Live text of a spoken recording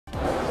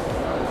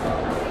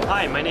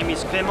Hi, my name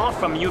is Clément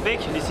from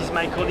Ubiik. This is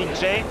my colleague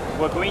Jay.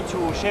 We're going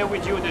to share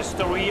with you the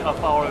story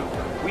of our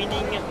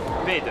winning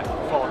bid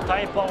for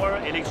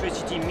Taiwan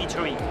electricity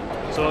metering.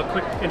 So a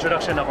quick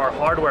introduction of our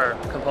hardware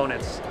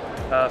components.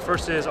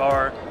 First is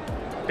our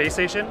base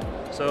station.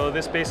 So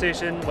this base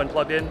station, when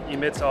plugged in,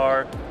 emits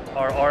our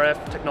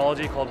RF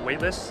technology called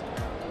weightless.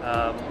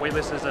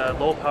 Weightless is a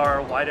low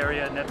power, wide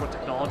area network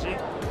technology.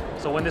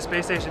 So when this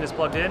base station is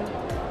plugged in,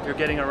 you're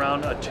getting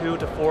around a 2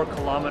 to 4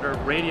 kilometer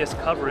radius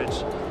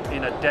coverage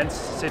in a dense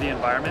city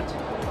environment,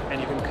 and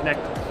you can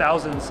connect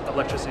thousands of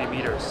electricity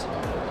meters.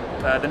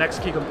 The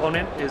next key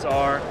component is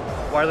our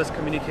wireless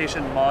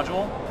communication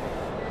module.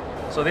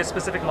 So this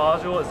specific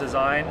module is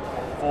designed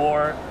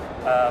for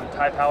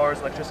Taiwan's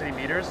electricity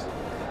meters,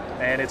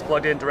 and it's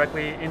plugged in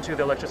directly into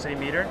the electricity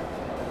meter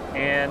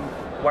and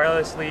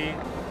wirelessly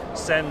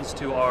sends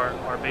to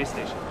our base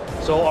station.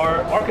 So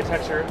our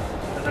architecture,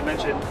 as I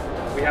mentioned,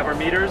 we have our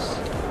meters,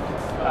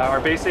 our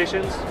base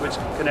stations, which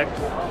connect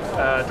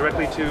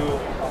directly to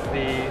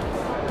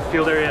the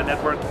field area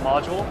network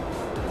module,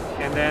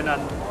 and then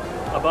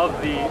above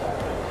the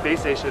base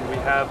station we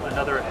have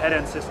another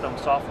head-end system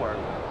software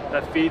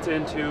that feeds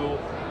into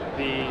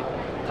the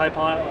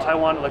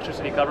Taiwan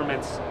electricity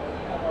government's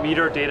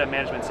meter data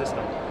management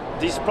system.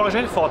 This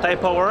project for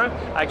Taiwan,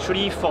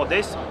 actually for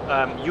this,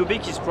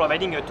 Ubiik is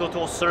providing a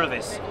total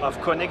service of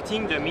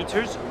connecting the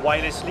meters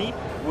wirelessly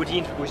with the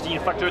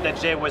infrastructure that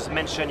Jay was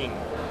mentioning.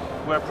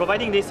 We're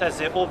providing this as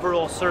an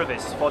overall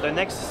service for the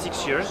next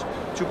 6 years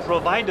to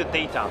provide the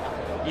data.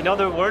 In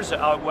other words,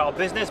 our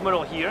business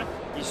model here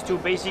is to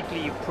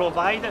basically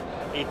provide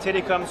a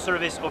telecom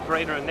service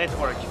operator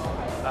network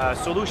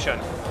solution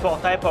for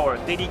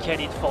Taiwan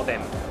dedicated for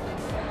them.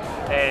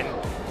 And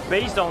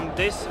based on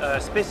this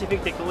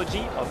specific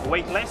technology of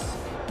weightless,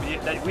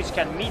 which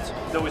can meet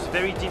those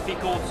very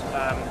difficult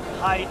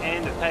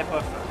high-end type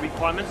of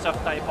requirements of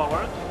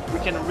Taiwan, we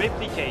can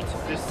replicate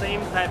the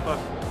same type of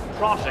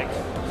project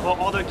for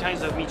other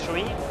kinds of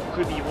metering.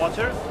 Could be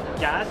water,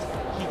 gas,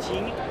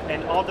 heating,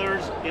 and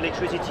others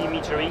electricity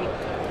metering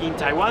in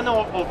Taiwan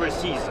or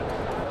overseas.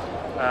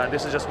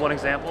 This is just one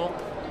example.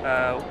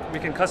 We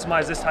can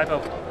customize this type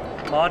of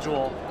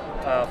module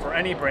for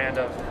any brand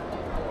of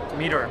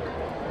meter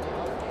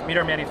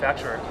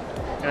manufacturer.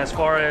 And as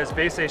far as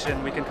base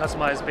station, we can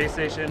customize base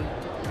station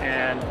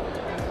and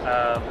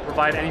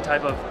provide any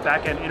type of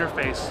back-end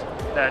interface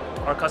that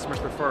our customers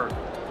prefer.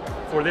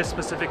 For this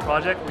specific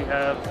project, we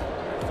have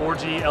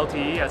 4G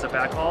LTE as a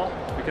backhaul.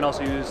 We can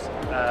also use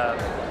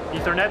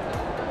Ethernet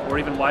or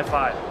even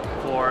Wi-Fi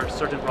for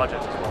certain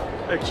projects as well.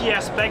 A key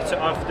aspect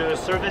of the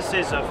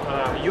services of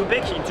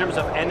Ubiik in terms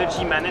of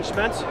energy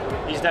management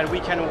is that we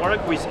can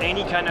work with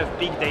any kind of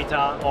big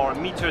data or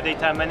meter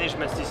data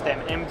management system,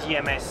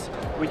 MDMS.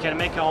 We can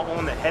make our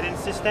own head-end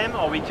system,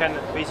 or we can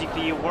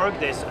basically work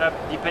this up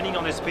depending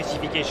on the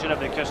specification of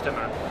the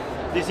customer.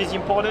 This is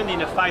important in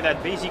the fact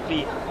that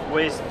basically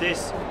with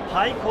this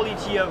high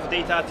quality of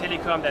data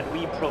telecom that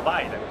we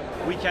provide,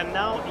 we can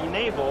now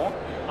enable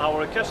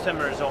our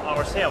customers or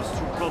ourselves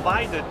to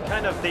provide the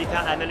kind of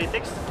data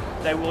analytics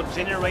that will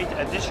generate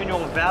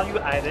additional value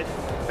added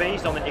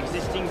based on the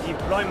existing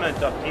deployment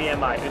of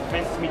AMI,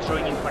 advanced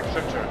metering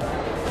infrastructure.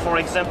 For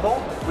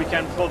example, we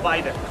can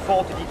provide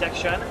fault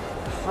detection,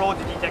 fraud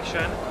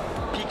detection,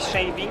 peak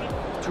shaving,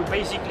 to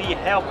basically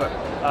help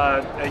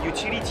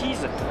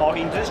utilities or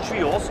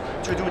industrials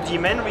to do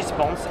demand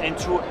response and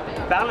to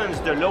balance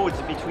the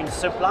loads between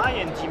supply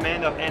and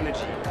demand of energy.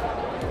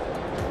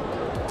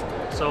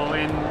 So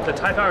in the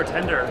Taipower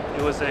tender,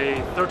 it was a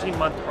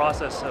 13-month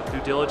process of due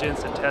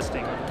diligence and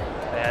testing.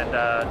 And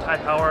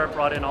Taipower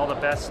brought in all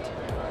the best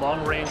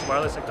long-range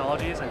wireless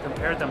technologies and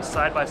compared them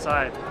side by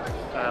side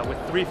with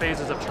 3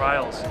 phases of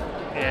trials.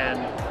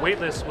 And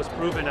weightless was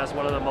proven as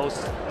one of the most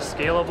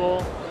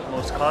scalable,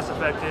 most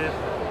cost-effective,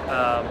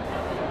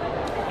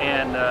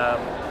 and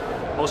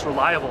most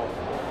reliable,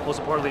 most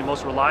importantly,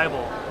 most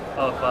reliable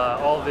of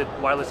all of the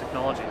wireless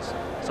technologies.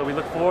 So we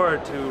look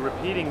forward to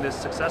repeating this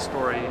success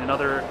story in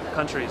other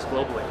countries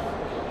globally.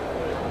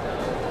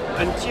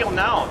 Until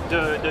now,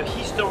 the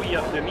history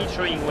of the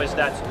metering was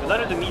that a lot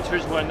of the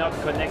meters were not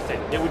connected.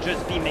 They would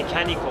just be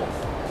mechanical.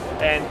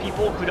 And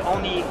people could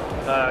only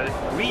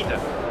read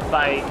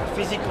by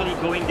physically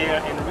going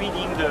there and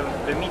reading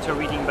the meter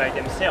reading by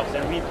themselves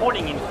and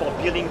reporting it for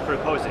billing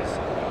purposes.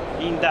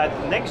 In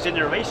that next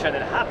generation,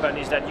 that happened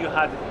is that you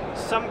had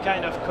some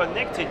kind of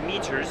connected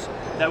meters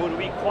that would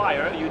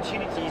require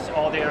utilities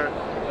or their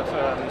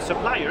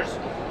suppliers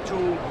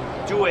to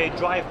do a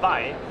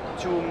drive-by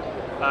to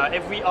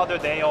every other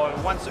day or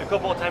once a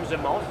couple of times a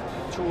month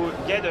to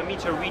get a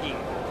meter reading.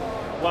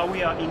 What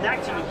we are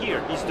enacting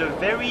here is the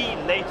very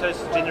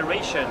latest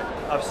generation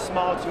of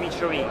smart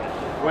metering,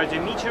 where the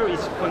meter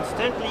is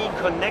constantly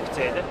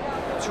connected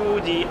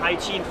to the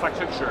IT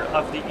infrastructure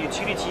of the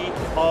utility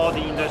or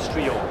the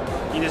industrial.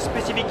 In the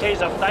specific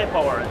case of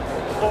Taipower,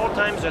 4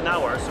 times an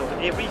hour, so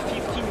every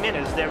 15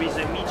 minutes there is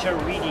a meter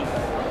reading.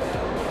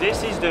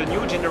 This is the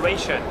new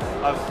generation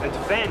of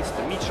advanced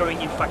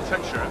metering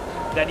infrastructure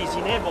that is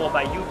enabled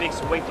by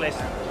Ubiik's weightless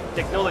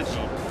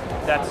technology.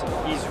 that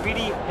is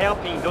really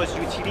helping those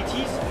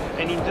utilities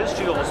and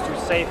industrials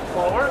to save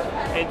power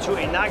and to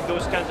enact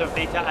those kinds of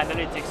data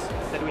analytics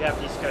that we have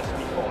discussed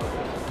before.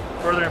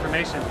 Further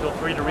information, feel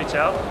free to reach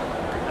out.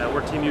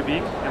 We're Team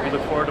Ubiik, and we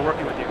look forward to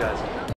working with you guys.